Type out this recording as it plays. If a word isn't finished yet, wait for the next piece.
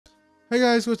Hey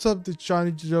guys, what's up? It's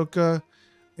Johnny Jijoka,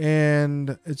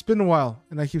 and it's been a while,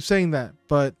 and I keep saying that,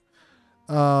 but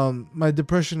my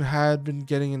depression had been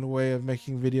getting in the way of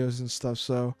making videos and stuff,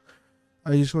 so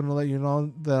I just want to let you know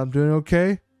that I'm doing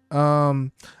okay. I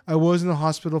was in the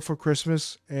hospital for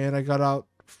Christmas, and I got out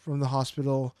from the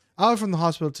hospital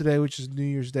today, which is New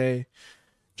Year's Day,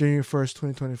 January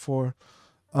 1st, 2024.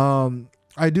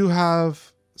 I do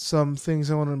have some things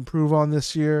I want to improve on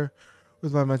this year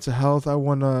with my mental health. I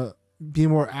want to be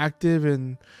more active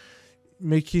in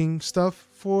making stuff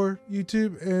for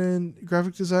YouTube and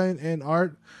graphic design and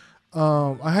art.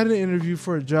 I had an interview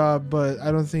for a job, but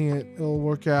I don't think it'll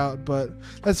work out. But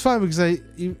that's fine because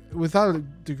without a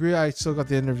degree, I still got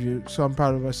the interview, so I'm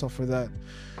proud of myself for that.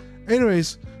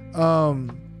 Anyways,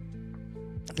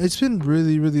 it's been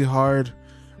really, really hard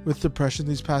with depression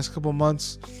these past couple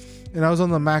months, and I was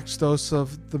on the max dose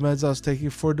of the meds I was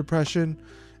taking for depression,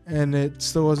 and it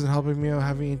still wasn't helping me. I'm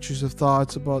having intrusive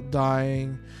thoughts about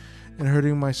dying and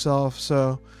hurting myself.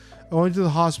 So I went to the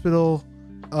hospital.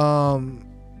 I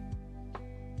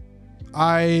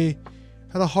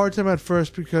had a hard time at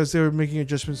first because they were making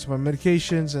adjustments to my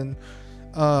medications, and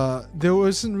there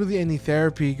wasn't really any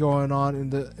therapy going on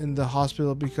in the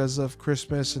hospital because of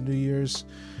Christmas and New Year's.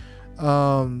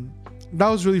 That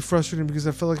was really frustrating because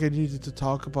I felt like I needed to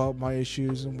talk about my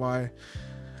issues and why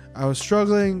I was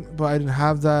struggling, but I didn't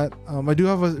have that. I do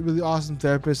have a really awesome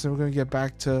therapist, and we're going to get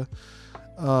back to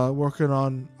working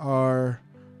on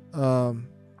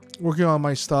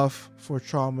my stuff for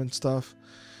trauma and stuff.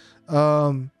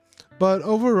 But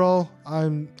overall,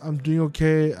 I'm doing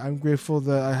okay. I'm grateful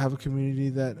that I have a community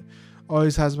that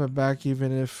always has my back,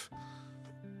 even if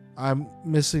I'm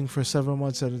missing for several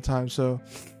months at a time. So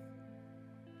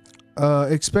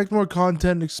expect more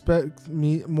content. Expect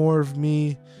more of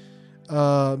me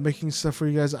making stuff for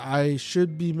you guys. I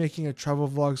should be making a travel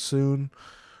vlog soon.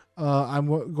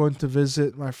 I'm going to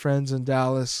visit my friends in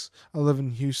Dallas. I live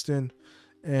in Houston,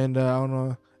 and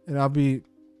I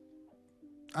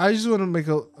just want to make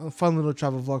a fun little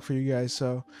travel vlog for you guys.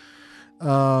 So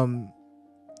I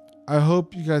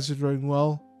hope you guys are doing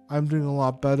well. I'm doing a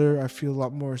lot better. I feel a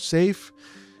lot more safe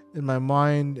in my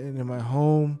mind and in my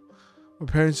home. My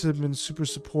parents have been super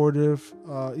supportive,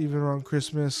 even around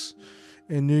Christmas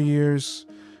and New Year's.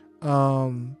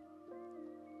 But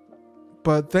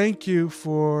thank you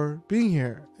for being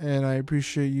here, and I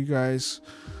appreciate you guys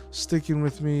sticking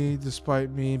with me despite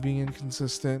me being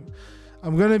inconsistent.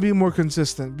 I'm gonna be more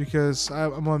consistent because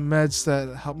I'm on meds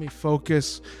that help me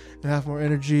focus and have more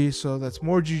energy. So that's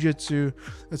more jiu-jitsu,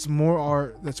 that's more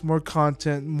art, that's more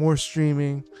content, more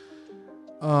streaming.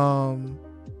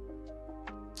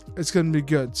 It's gonna be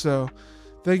good. So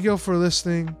thank y'all for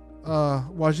listening,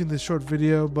 watching this short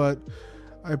video, but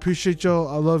I appreciate y'all.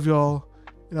 I love y'all,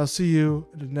 and I'll see you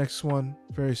in the next one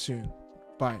very soon.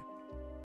 Bye.